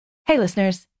Hey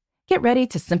listeners, get ready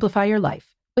to simplify your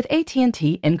life with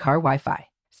AT&T in-car Wi-Fi.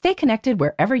 Stay connected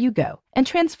wherever you go and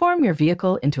transform your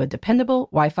vehicle into a dependable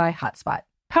Wi-Fi hotspot.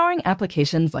 Powering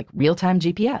applications like real-time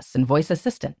GPS and voice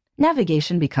assistant,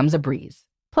 navigation becomes a breeze.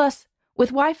 Plus,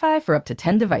 with Wi-Fi for up to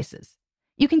 10 devices,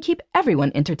 you can keep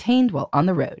everyone entertained while on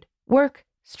the road, work,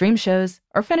 stream shows,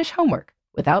 or finish homework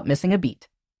without missing a beat.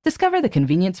 Discover the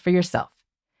convenience for yourself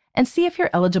and see if you're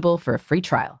eligible for a free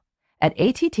trial at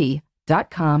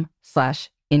att.com/in-car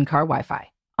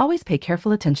Wi-Fi. Always pay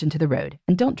careful attention to the road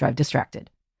and don't drive distracted.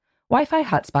 Wi-Fi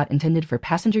hotspot intended for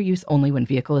passenger use only when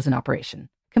vehicle is in operation.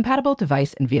 Compatible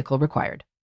device and vehicle required.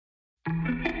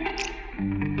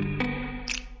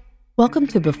 Welcome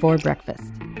to Before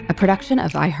Breakfast, a production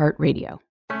of iHeartRadio.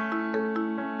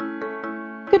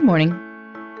 Good morning.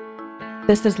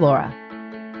 This is Laura.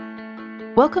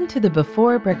 Welcome to the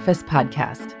Before Breakfast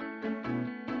podcast.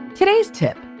 Today's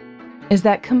tip is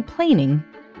that complaining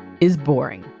is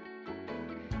boring.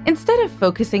 Instead of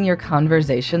focusing your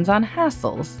conversations on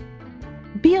hassles,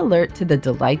 be alert to the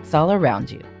delights all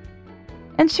around you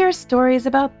and share stories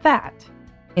about that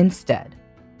instead.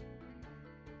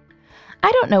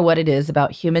 I don't know what it is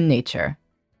about human nature,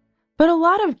 but a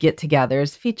lot of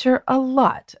get-togethers feature a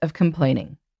lot of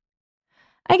complaining.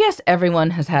 I guess everyone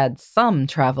has had some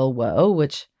travel woe,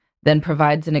 which then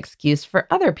provides an excuse for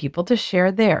other people to share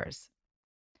theirs.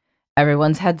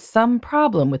 Everyone's had some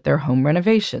problem with their home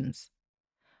renovations,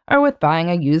 or with buying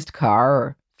a used car,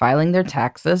 or filing their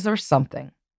taxes, or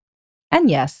something. And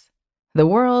yes, the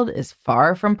world is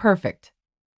far from perfect.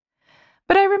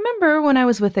 But I remember when I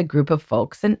was with a group of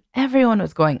folks and everyone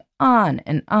was going on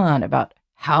and on about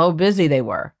how busy they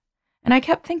were, and I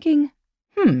kept thinking,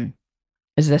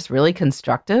 is this really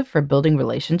constructive for building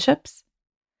relationships?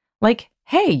 Like,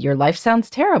 hey, your life sounds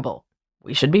terrible.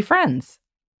 We should be friends.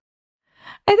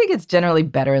 I think it's generally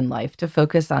better in life to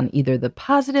focus on either the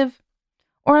positive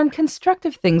or on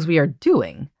constructive things we are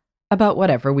doing about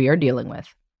whatever we are dealing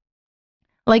with.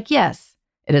 Like, yes,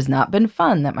 it has not been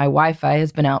fun that my Wi-Fi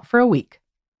has been out for a week,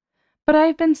 but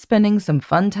I've been spending some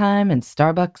fun time in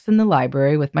Starbucks in the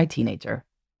library with my teenager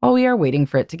while we are waiting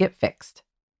for it to get fixed.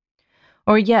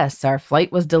 Or yes, our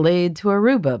flight was delayed to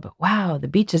Aruba, but wow, the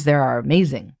beaches there are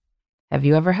amazing. Have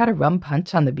you ever had a rum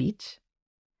punch on the beach?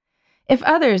 If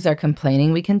others are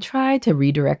complaining, we can try to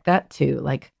redirect that too,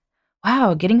 like,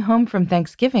 wow, getting home from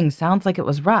Thanksgiving sounds like it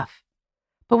was rough,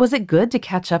 but was it good to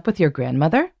catch up with your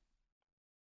grandmother?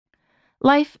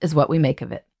 Life is what we make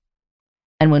of it.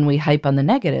 And when we hype on the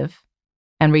negative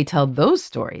and retell those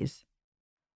stories,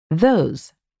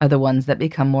 those are the ones that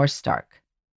become more stark.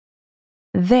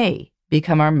 They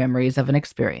become our memories of an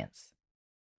experience.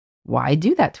 Why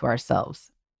do that to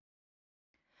ourselves?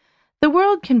 The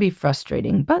world can be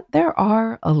frustrating, but there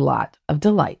are a lot of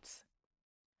delights.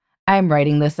 I am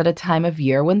writing this at a time of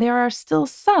year when there are still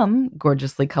some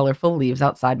gorgeously colorful leaves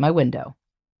outside my window.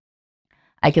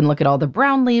 I can look at all the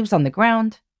brown leaves on the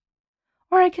ground,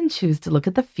 or I can choose to look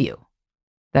at the few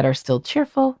that are still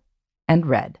cheerful and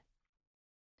red.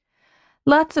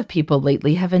 Lots of people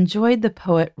lately have enjoyed the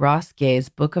poet Ross Gay's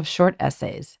book of short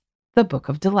essays, The Book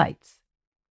of Delights.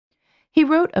 He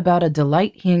wrote about a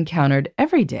delight he encountered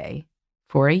every day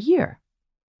for a year.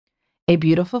 A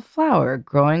beautiful flower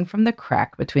growing from the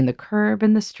crack between the curb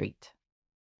and the street.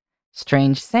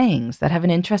 Strange sayings that have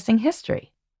an interesting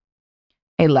history.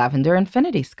 A lavender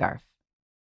infinity scarf.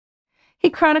 He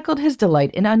chronicled his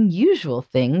delight in unusual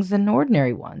things and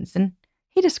ordinary ones, and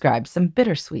he described some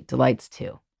bittersweet delights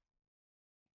too.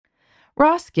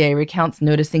 Ross Gay recounts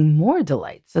noticing more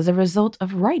delights as a result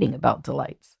of writing about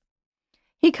delights.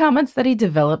 He comments that he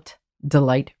developed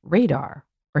delight radar,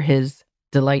 or his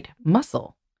delight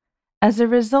muscle, as a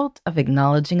result of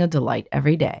acknowledging a delight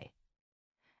every day.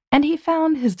 And he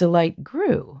found his delight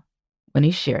grew when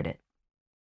he shared it.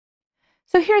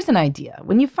 So here's an idea.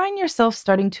 When you find yourself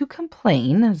starting to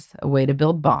complain as a way to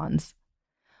build bonds,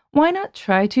 why not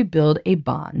try to build a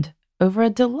bond over a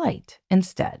delight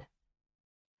instead?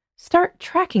 Start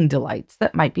tracking delights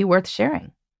that might be worth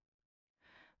sharing.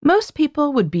 Most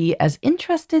people would be as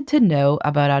interested to know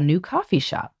about our new coffee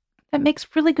shop that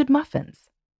makes really good muffins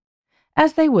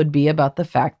as they would be about the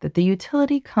fact that the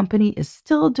utility company is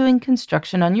still doing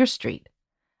construction on your street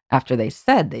after they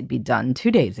said they'd be done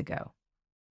 2 days ago.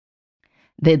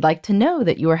 They'd like to know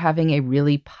that you are having a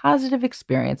really positive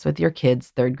experience with your kid's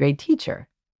third-grade teacher,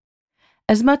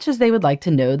 as much as they would like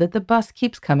to know that the bus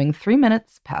keeps coming 3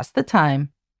 minutes past the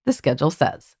time the schedule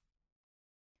says.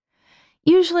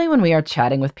 Usually when we are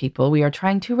chatting with people, we are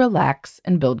trying to relax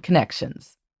and build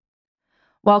connections.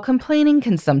 While complaining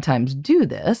can sometimes do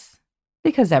this,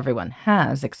 because everyone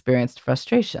has experienced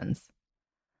frustrations,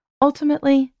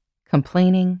 ultimately,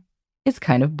 complaining is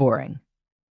kind of boring.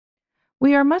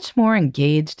 We are much more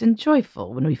engaged and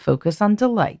joyful when we focus on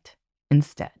delight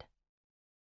instead.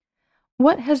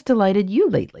 What has delighted you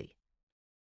lately?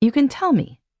 You can tell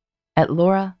me at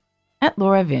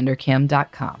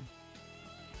laura@lauravanderkam.com.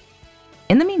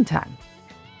 In the meantime,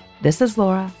 this is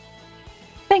Laura.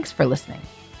 Thanks for listening.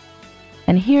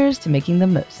 And here's to making the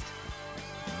most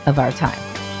of our time.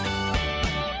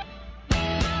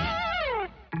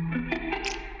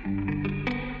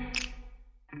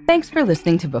 Thanks for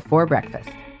listening to Before Breakfast.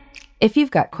 If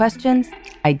you've got questions,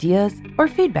 ideas, or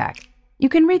feedback, you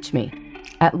can reach me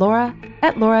at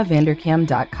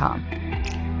laura@lauravanderkam.com.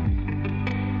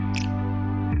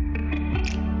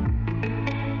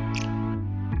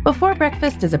 Before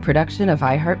Breakfast is a production of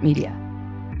iHeartMedia.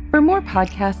 For more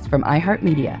podcasts from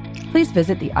iHeartMedia, please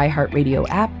visit the iHeartRadio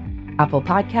app, Apple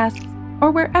Podcasts,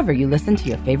 or wherever you listen to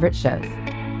your favorite shows.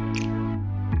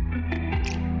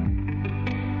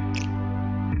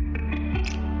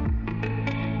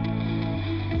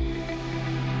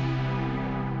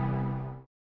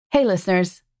 Hey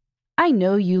listeners, I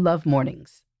know you love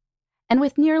mornings. And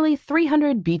with nearly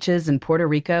 300 beaches in Puerto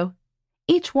Rico,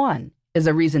 each one is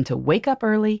a reason to wake up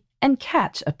early and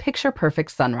catch a picture-perfect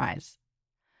sunrise.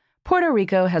 Puerto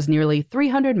Rico has nearly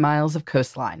 300 miles of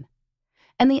coastline,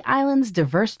 and the island's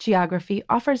diverse geography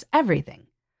offers everything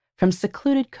from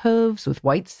secluded coves with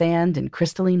white sand and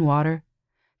crystalline water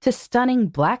to stunning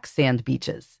black sand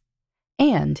beaches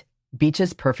and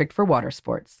beaches perfect for water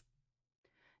sports.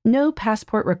 No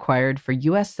passport required for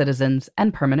U.S. citizens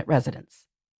and permanent residents.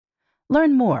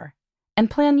 Learn more and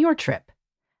plan your trip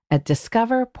at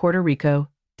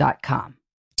discoverpuertorico.com.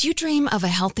 Do you dream of a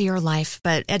healthier life,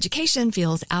 but education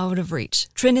feels out of reach?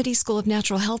 Trinity School of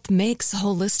Natural Health makes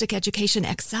holistic education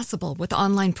accessible with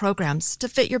online programs to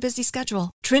fit your busy schedule.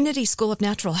 Trinity School of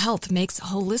Natural Health makes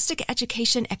holistic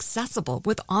education accessible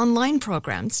with online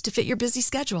programs to fit your busy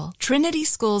schedule. Trinity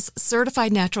School's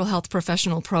Certified Natural Health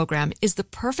Professional Program is the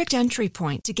perfect entry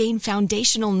point to gain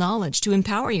foundational knowledge to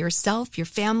empower yourself, your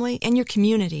family, and your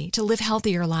community to live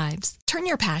healthier lives. Turn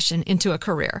your passion into a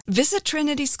career. Visit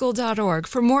trinityschool.org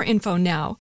for more info now.